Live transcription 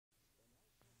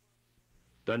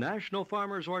The National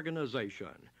Farmers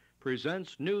Organization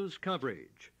presents news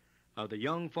coverage of the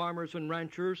Young Farmers and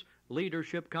Ranchers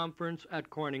Leadership Conference at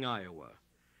Corning, Iowa,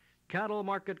 cattle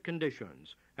market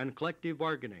conditions and collective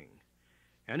bargaining,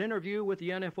 an interview with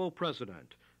the NFO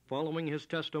president following his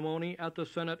testimony at the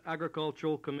Senate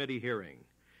Agricultural Committee hearing,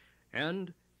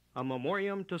 and a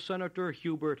memoriam to Senator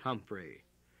Hubert Humphrey.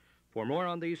 For more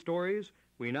on these stories,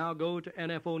 we now go to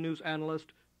NFO News analyst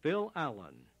Phil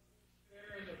Allen.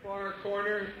 In the far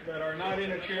corner that are not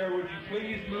in a chair, would you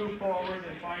please move forward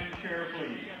and find a chair,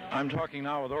 please? I'm talking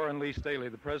now with Orrin Lee Staley,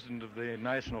 the president of the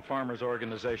National Farmers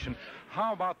Organization.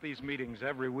 How about these meetings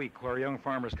every week where young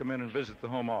farmers come in and visit the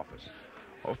home office?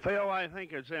 Well, Phil, I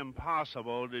think it's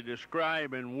impossible to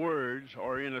describe in words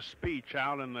or in a speech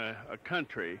out in the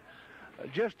country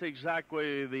just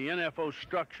exactly the NFO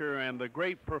structure and the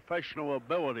great professional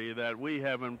ability that we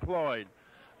have employed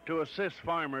to assist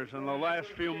farmers in the last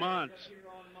few months.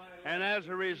 And as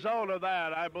a result of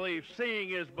that, I believe seeing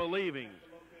is believing.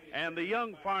 And the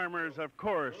young farmers, of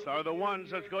course, are the ones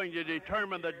that's going to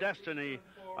determine the destiny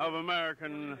of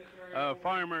American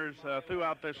farmers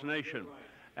throughout this nation.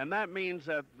 And that means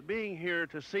that being here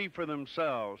to see for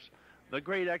themselves the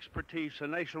great expertise, the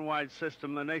nationwide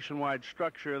system, the nationwide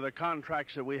structure, the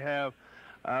contracts that we have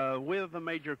with the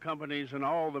major companies and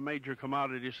all the major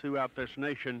commodities throughout this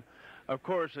nation, of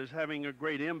course, is having a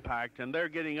great impact, and they're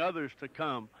getting others to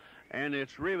come, and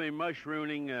it's really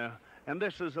mushrooming, and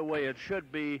this is the way it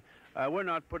should be. We're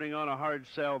not putting on a hard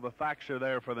sell. The facts are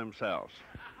there for themselves.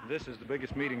 This is the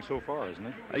biggest meeting so far, isn't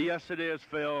it? Yes, it is,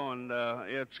 Phil, and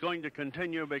it's going to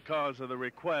continue because of the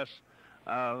requests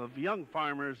of young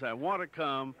farmers that want to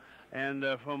come, and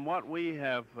from what we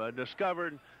have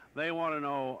discovered, they want to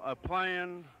know a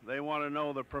plan. They want to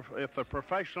know if the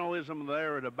professionalism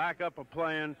there to back up a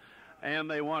plan, and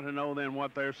they want to know then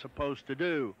what they're supposed to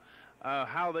do,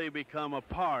 how they become a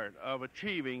part of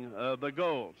achieving the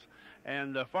goals.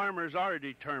 And farmers are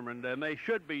determined, and they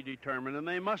should be determined, and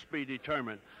they must be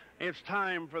determined. It's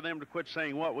time for them to quit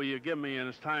saying, what will you give me? And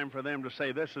it's time for them to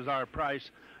say, this is our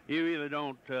price. You either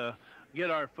don't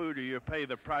get our food or you pay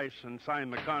the price and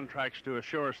sign the contracts to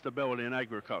assure stability in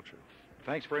agriculture.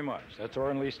 Thanks very much. That's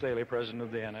Orrin Lee Staley, president of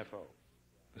the NFO.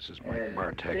 This is Mike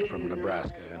Bartek from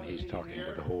Nebraska, and he's talking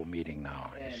with the whole meeting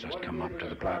now. He's just come up to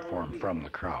the platform from the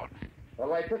crowd.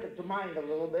 Well, I took it to mind a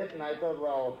little bit, and I thought,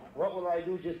 well, what will I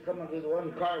do just coming to the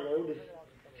one car road?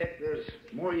 Heck, there's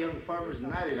more young farmers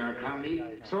than that in our county.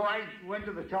 So I went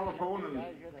to the telephone and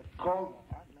called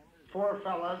 4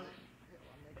 fellas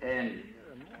and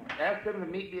asked them to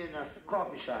meet me in a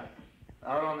coffee shop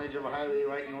out on the edge of a highway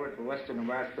right north of western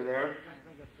Nebraska there.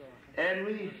 And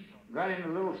we got in a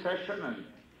little session and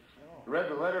read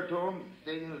the letter to them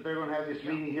stating that they're going to have this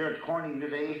meeting here at Corning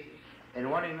today and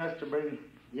wanting us to bring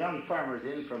young farmers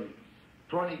in from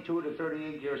 22 to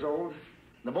 38 years old.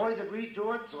 The boys agreed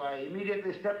to it, so I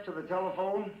immediately stepped to the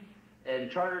telephone and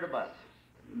chartered a bus.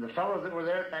 The fellows that were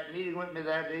there at that meeting with me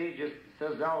that day just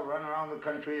says they'll run around the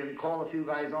country and call a few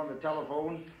guys on the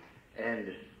telephone,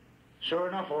 and sure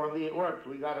enough, Orly, it worked.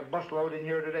 We got a busload in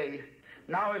here today.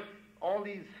 Now, if all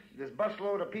this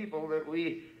busload of people that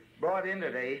we brought in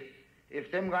today, if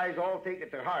them guys all take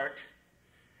it to heart,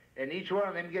 and each one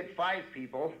of them get 5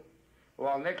 people,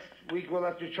 well, next week we'll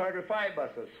have to charter 5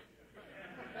 buses.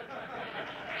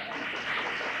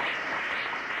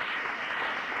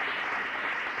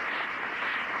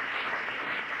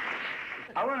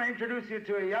 I want to introduce you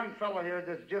to a young fellow here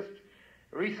that's just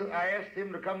recently. I asked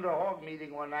him to come to a hog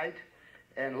meeting one night,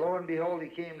 and lo and behold, he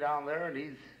came down there, and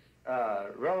he's a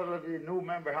relatively new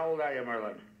member. How old are you,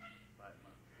 Merlin? 5 months.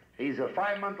 He's a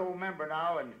 5-month-old member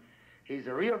now, and he's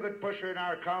a real good pusher in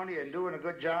our county and doing a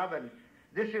good job, and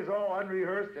this is all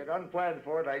unrehearsed and unplanned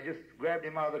for it. I just grabbed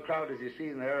him out of the crowd, as you see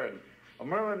him there, and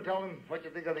Merlin, tell him what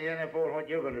you think of the NFO and what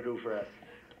you're going to do for us.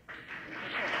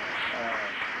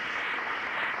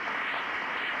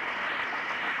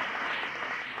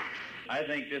 I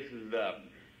think this is,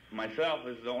 myself,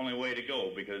 is the only way to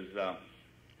go, because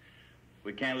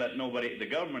we can't let nobody, the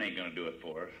government ain't going to do it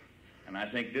for us. And I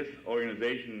think this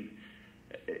organization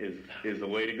is the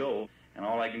way to go. And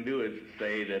all I can do is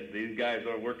say that these guys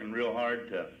are working real hard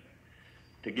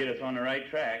to get us on the right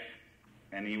track.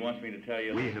 And he wants me to tell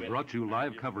you... We have brought you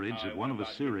live coverage of one of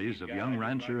a series of young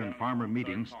rancher and farmer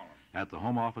meetings at the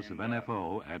home office of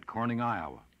NFO at Corning,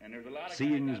 Iowa.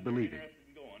 Seeing is believing.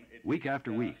 Week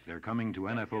after week, they're coming to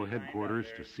NFO headquarters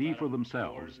to see for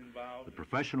themselves the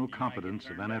professional competence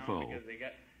of NFO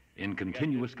in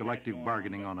continuous collective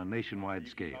bargaining on a nationwide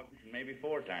scale. Maybe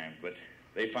 4 times, but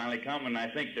they finally come, and I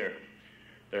think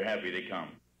they're happy they come.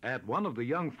 At one of the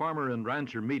young farmer and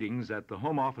rancher meetings at the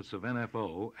home office of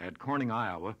NFO at Corning,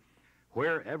 Iowa,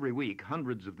 where every week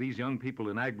hundreds of these young people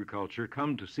in agriculture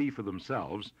come to see for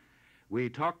themselves, we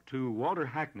talked to Walter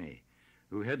Hackney,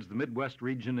 who heads the Midwest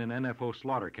region in NFO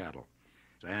slaughter cattle.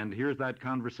 And here's that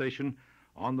conversation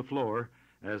on the floor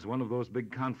as one of those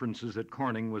big conferences at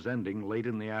Corning was ending late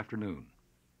in the afternoon.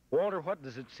 Walter, what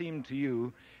does it seem to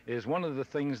you is one of the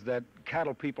things that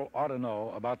cattle people ought to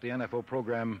know about the NFO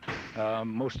program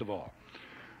most of all?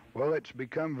 Well, it's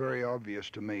become very obvious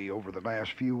to me over the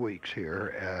last few weeks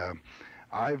here.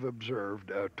 I've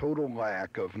observed a total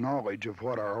lack of knowledge of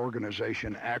what our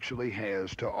organization actually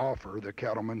has to offer the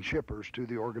cattlemen shippers to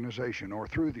the organization or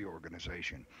through the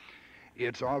organization.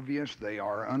 It's obvious they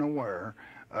are unaware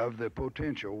of the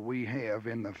potential we have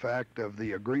in the fact of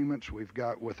the agreements we've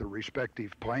got with the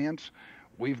respective plants.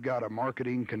 We've got a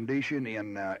marketing condition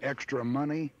in extra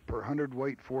money per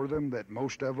hundredweight for them that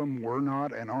most of them were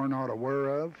not and are not aware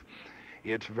of.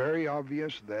 It's very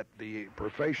obvious that the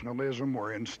professionalism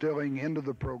we're instilling into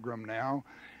the program now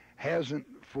hasn't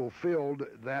fulfilled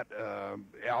that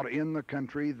out in the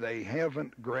country. They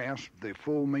haven't grasped the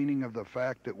full meaning of the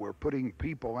fact that we're putting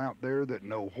people out there that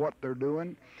know what they're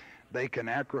doing. They can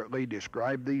accurately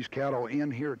describe these cattle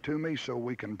in here to me so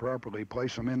we can properly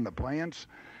place them in the plants.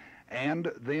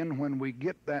 And then when we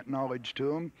get that knowledge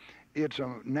to them, it's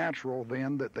natural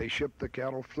then that they ship the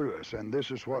cattle through us. And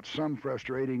this is what's some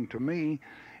frustrating to me,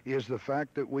 is the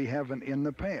fact that we haven't in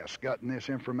the past gotten this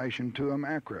information to them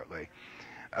accurately.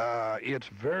 It's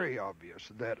very obvious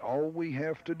that all we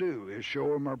have to do is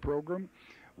show them our program.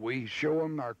 We show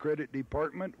them our credit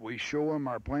department. We show them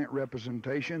our plant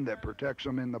representation that protects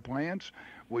them in the plants.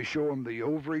 We show them the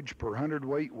overage per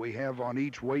hundredweight we have on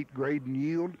each weight, grade, and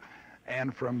yield.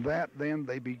 And from that, then,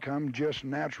 they become just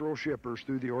natural shippers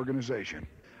through the organization.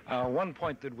 One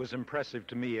point that was impressive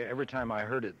to me every time I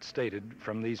heard it stated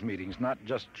from these meetings, not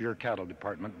just your cattle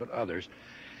department, but others,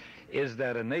 is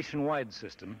that a nationwide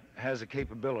system has a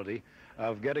capability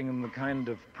of getting them the kind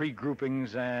of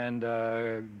pre-groupings and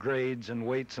grades and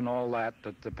weights and all that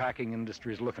that the packing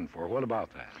industry is looking for. What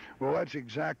about that? Well, that's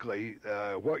exactly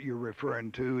what you're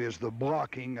referring to is the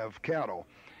blocking of cattle.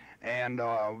 And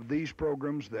these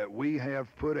programs that we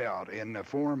have put out in the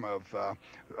form of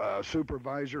a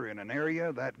supervisor in an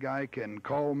area, that guy can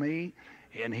call me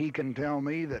and he can tell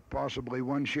me that possibly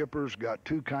one shipper's got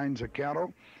two kinds of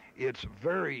cattle. It's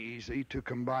very easy to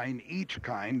combine each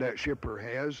kind that shipper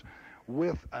has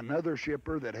with another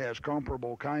shipper that has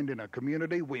comparable kind in a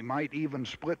community. We might even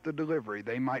split the delivery.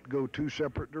 They might go two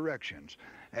separate directions.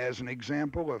 As an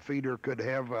example, a feeder could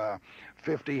have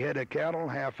 50 head of cattle,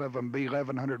 half of them be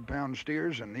 1,100-pound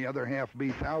steers and the other half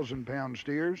be 1,000-pound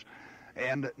steers.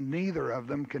 And neither of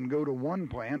them can go to one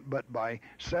plant, but by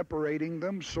separating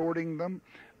them, sorting them,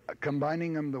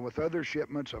 combining them with other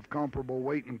shipments of comparable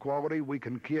weight and quality, we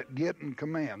can get and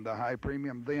command the high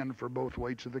premium then for both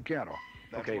weights of the cattle.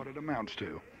 That's what it amounts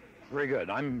to. Very good.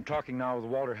 I'm talking now with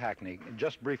Walter Hackney.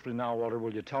 Just briefly now, Walter,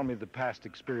 will you tell me the past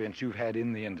experience you've had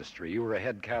in the industry? You were a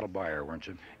head cattle buyer, weren't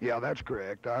you? Yeah, that's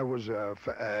correct. I was a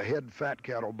head fat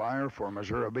cattle buyer for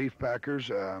Missouri Beef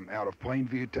Packers out of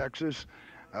Plainview, Texas.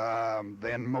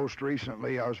 Then most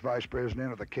recently, I was vice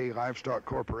president of the K Livestock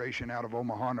Corporation out of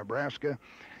Omaha, Nebraska.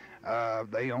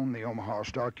 They own the Omaha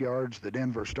stockyards, the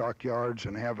Denver stockyards,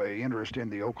 and have an interest in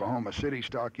the Oklahoma City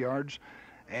stockyards.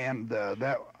 And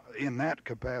in that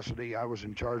capacity, I was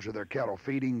in charge of their cattle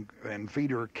feeding and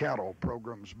feeder cattle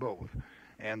programs both.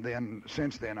 And then,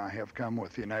 since then, I have come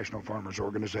with the National Farmers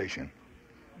Organization.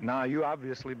 Now, you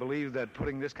obviously believe that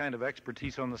putting this kind of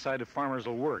expertise on the side of farmers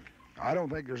will work. I don't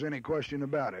think there's any question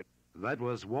about it. That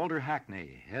was Walter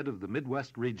Hackney, head of the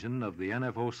Midwest region of the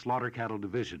NFO Slaughter Cattle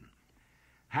Division.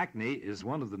 Hackney is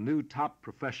one of the new top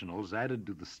professionals added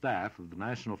to the staff of the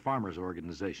National Farmers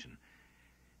Organization.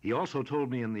 He also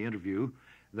told me in the interview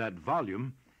that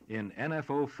volume in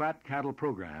NFO fat cattle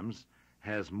programs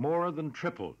has more than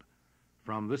tripled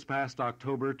from this past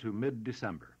October to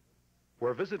mid-December.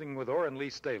 We're visiting with Orrin Lee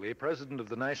Staley, president of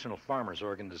the National Farmers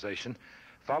Organization,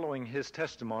 following his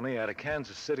testimony at a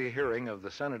Kansas City hearing of the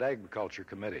Senate Agriculture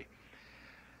Committee.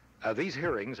 These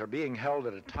hearings are being held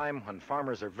at a time when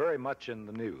farmers are very much in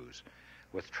the news,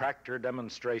 with tractor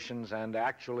demonstrations, and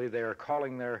actually they are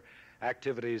calling their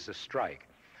activities a strike.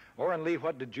 Orrin Lee,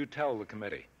 what did you tell the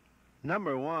committee?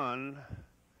 Number one,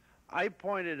 I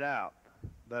pointed out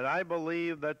that I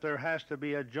believe that there has to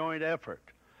be a joint effort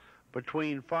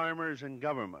between farmers and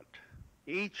government.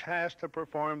 Each has to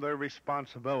perform their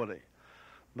responsibility.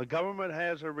 The government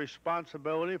has a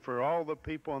responsibility for all the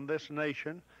people in this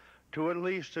nation to at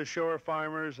least assure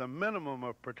farmers a minimum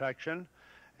of protection,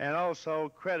 and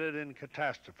also credit in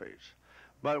catastrophes.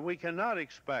 But we cannot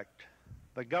expect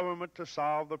the government to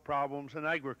solve the problems in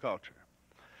agriculture.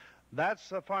 That's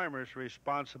the farmer's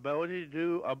responsibility to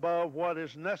do above what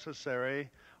is necessary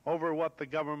over what the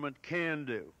government can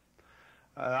do.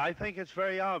 I think it's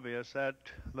very obvious that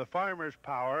the farmer's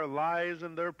power lies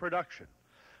in their production.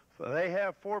 They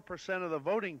have 4% of the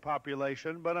voting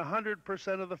population, but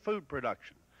 100% of the food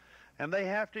production. And they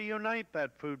have to unite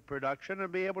that food production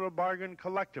and be able to bargain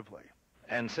collectively.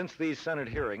 And since these Senate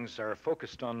hearings are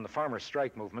focused on the farmer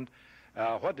strike movement,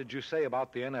 what did you say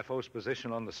about the NFO's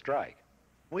position on the strike?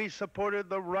 We supported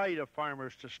the right of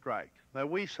farmers to strike, that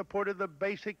we supported the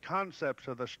basic concepts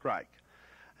of the strike,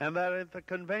 and that at the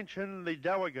convention, the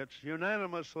delegates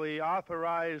unanimously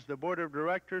authorized the board of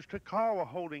directors to call a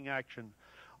holding action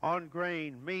on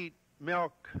grain, meat,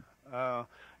 milk,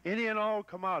 any and all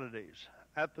commodities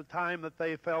at the time that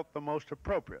they felt the most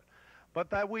appropriate, but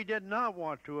that we did not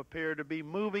want to appear to be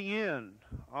moving in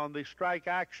on the strike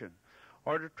action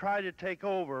or to try to take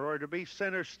over or to be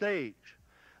center stage,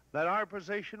 that our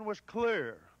position was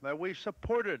clear, that we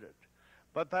supported it,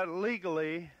 but that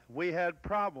legally we had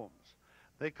problems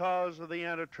because of the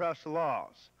antitrust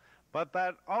laws, but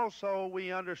that also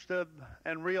we understood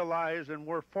and realized and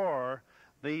were for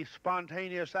the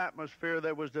spontaneous atmosphere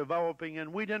that was developing,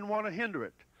 and we didn't want to hinder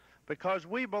it because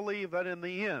we believe that in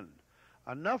the end,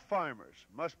 enough farmers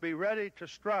must be ready to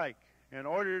strike in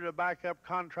order to back up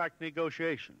contract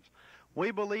negotiations.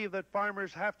 We believe that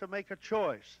farmers have to make a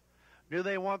choice. Do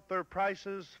they want their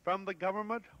prices from the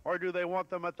government or do they want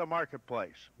them at the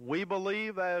marketplace? We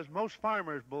believe, as most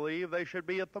farmers believe, they should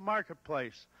be at the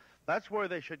marketplace. That's where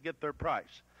they should get their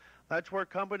price. That's where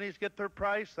companies get their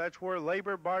price. That's where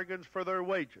labor bargains for their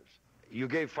wages. You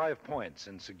gave 5 points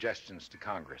and suggestions to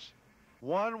Congress.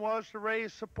 One was to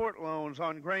raise support loans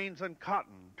on grains and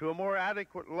cotton to a more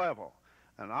adequate level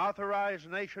and authorize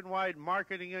nationwide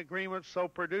marketing agreements so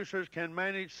producers can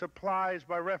manage supplies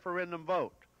by referendum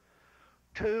vote.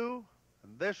 2,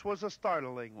 and this was a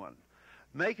startling one,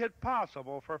 make it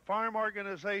possible for farm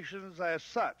organizations as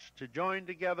such to join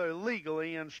together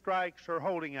legally in strikes or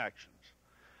holding actions.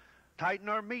 Tighten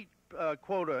our meat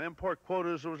import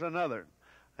quotas was another,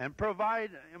 and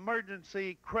provide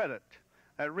emergency credit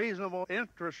at reasonable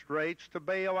interest rates to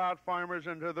bail out farmers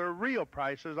until their real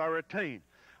prices are attained.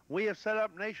 We have set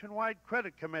up nationwide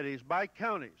credit committees by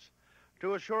counties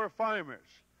to assure farmers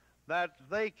that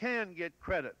they can get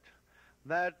credit,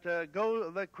 that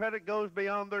the credit goes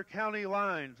beyond their county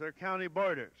lines, their county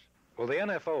borders. Well, the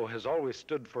NFO has always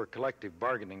stood for collective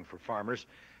bargaining for farmers.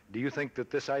 Do you think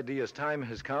that this idea's time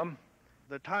has come?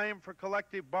 The time for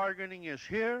collective bargaining is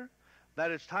here,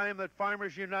 that it's time that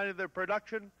farmers united their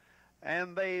production,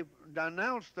 and they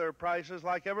announced their prices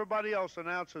like everybody else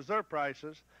announces their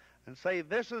prices, and say,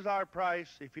 this is our price.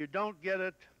 If you don't get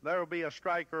it, there will be a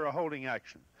strike or a holding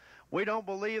action. We don't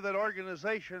believe that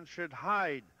organizations should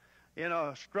hide in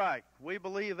a strike. We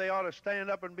believe they ought to stand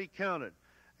up and be counted.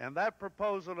 And that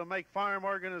proposal to make farm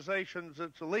organizations,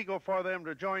 it's illegal for them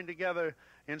to join together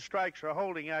in strikes or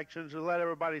holding actions and let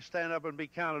everybody stand up and be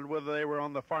counted whether they were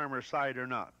on the farmer's side or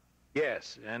not.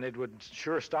 Yes, and it would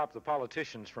sure stop the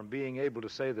politicians from being able to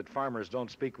say that farmers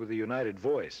don't speak with a united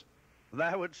voice.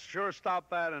 That would sure stop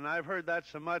that, and I've heard that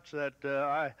so much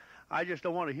that I just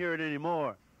don't want to hear it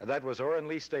anymore. That was Orrin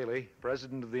Lee Staley,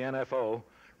 president of the NFO,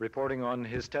 reporting on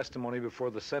his testimony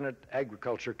before the Senate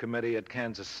Agriculture Committee at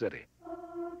Kansas City.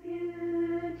 Oh,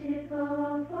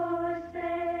 beautiful for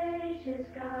spacious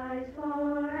skies,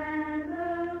 for and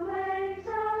the waves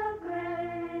of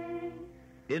grain.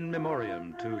 In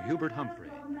memoriam to Hubert Humphrey,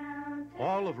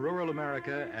 all of rural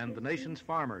America and the nation's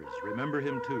farmers remember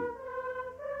him too.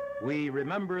 We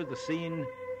remember the scene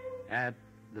at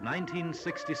the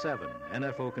 1967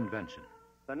 NFO convention.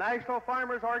 The National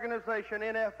Farmers Organization,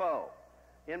 NFO,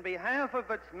 in behalf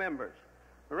of its members,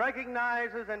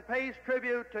 recognizes and pays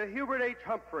tribute to Hubert H.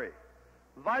 Humphrey,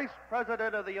 Vice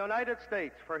President of the United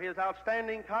States, for his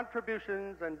outstanding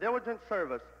contributions and diligent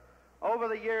service over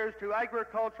the years to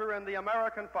agriculture and the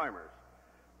American farmers.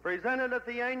 Presented at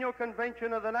the annual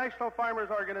convention of the National Farmers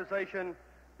Organization,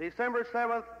 December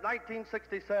 7th,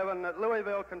 1967, at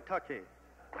Louisville, Kentucky.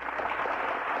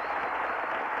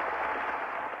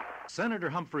 Senator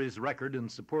Humphrey's record in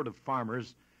support of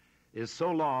farmers is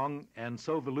so long and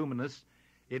so voluminous,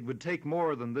 it would take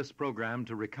more than this program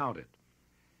to recount it.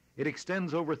 It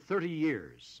extends over 30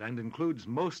 years and includes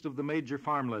most of the major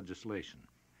farm legislation.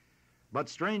 But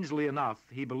strangely enough,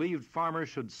 he believed farmers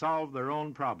should solve their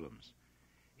own problems.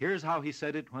 Here's how he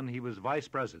said it when he was vice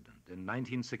president in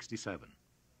 1967.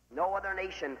 No other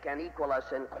nation can equal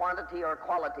us in quantity or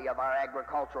quality of our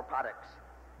agricultural products.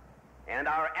 and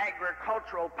our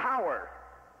agricultural power.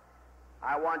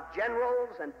 I want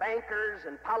generals and bankers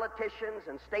and politicians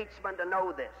and statesmen to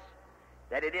know this,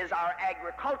 that it is our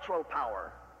agricultural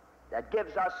power that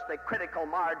gives us the critical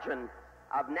margin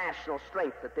of national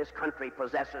strength that this country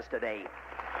possesses today.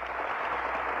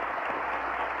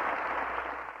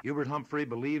 Hubert Humphrey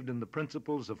believed in the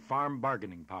principles of farm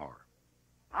bargaining power.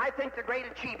 I think the great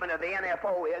achievement of the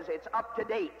NFO is it's up to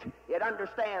date. It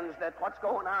understands that what's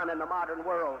going on in the modern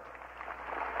world.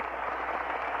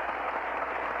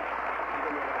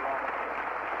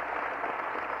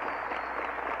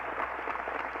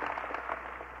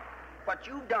 What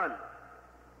you've done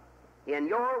in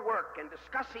your work in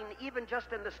discussing, even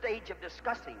just in the stage of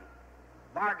discussing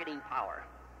bargaining power,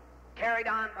 carried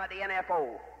on by the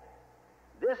NFO,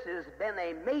 this has been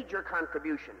a major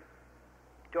contribution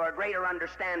to a greater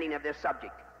understanding of this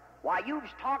subject. Why, you've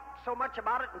talked so much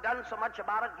about it and done so much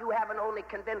about it, you haven't only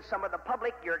convinced some of the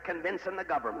public, you're convincing the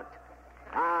government.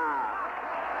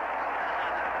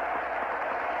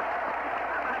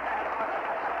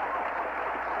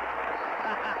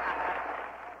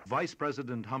 Vice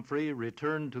President Humphrey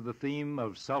returned to the theme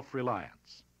of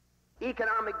self-reliance.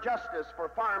 Economic justice for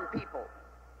farm people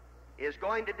is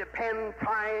going to depend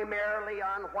primarily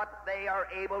on what they are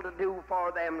able to do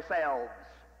for themselves.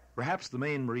 Perhaps the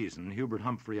main reason Hubert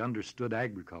Humphrey understood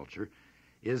agriculture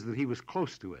is that he was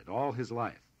close to it all his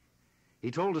life.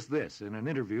 He told us this in an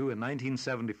interview in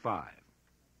 1975.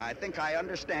 I think I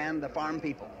understand the farm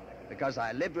people because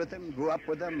I lived with them, grew up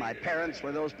with them, my parents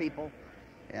were those people.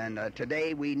 And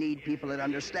today we need people that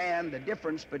understand the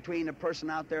difference between a person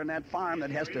out there on that farm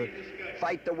that has to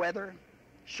fight the weather,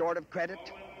 short of credit,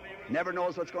 never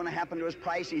knows what's going to happen to his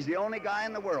price. He's the only guy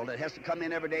in the world that has to come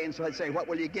in every day and so I'd say, what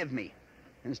will you give me?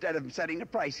 Instead of setting a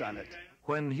price on it.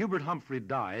 When Hubert Humphrey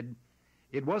died,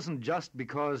 it wasn't just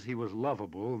because he was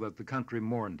lovable that the country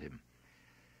mourned him.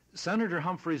 Senator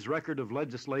Humphrey's record of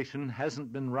legislation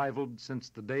hasn't been rivaled since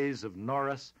the days of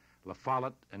Norris, La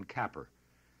Follette, and Capper.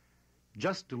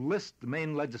 Just to list the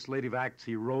main legislative acts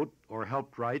he wrote or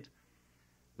helped write: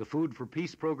 the Food for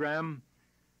Peace program,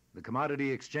 the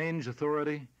Commodity Exchange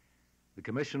Authority, the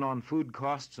Commission on Food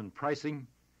Costs and Pricing,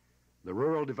 the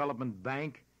Rural Development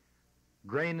Bank,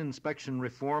 grain inspection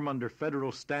reform under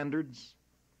federal standards,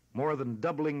 more than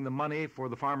doubling the money for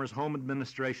the Farmers' Home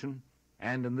Administration,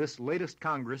 and in this latest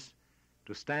Congress,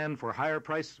 to stand for higher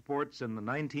price supports in the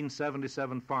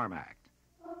 1977 Farm Act.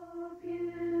 Oh,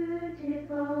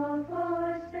 beautiful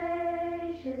for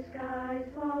spacious skies,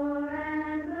 for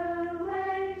and the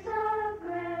waves of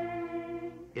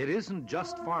grain. It isn't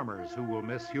just farmers who will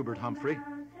miss Hubert Humphrey,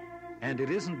 and it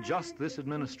isn't just this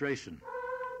administration,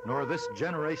 nor this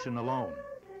generation alone.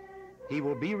 He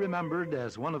will be remembered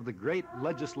as one of the great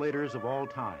legislators of all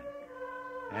time,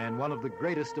 and one of the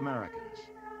greatest Americans.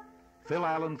 Phil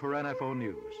Allen for NFO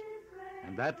News,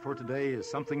 and that for today is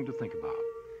something to think about.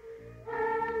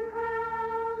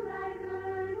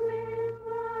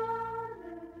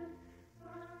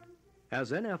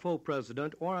 As NFO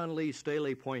President Orrin Lee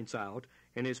Staley points out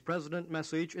in his President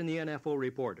message in the NFO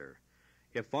Reporter,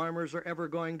 if farmers are ever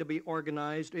going to be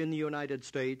organized in the United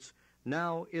States,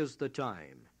 now is the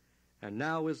time. And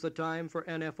now is the time for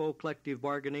NFO collective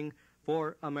bargaining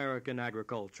for American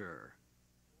agriculture.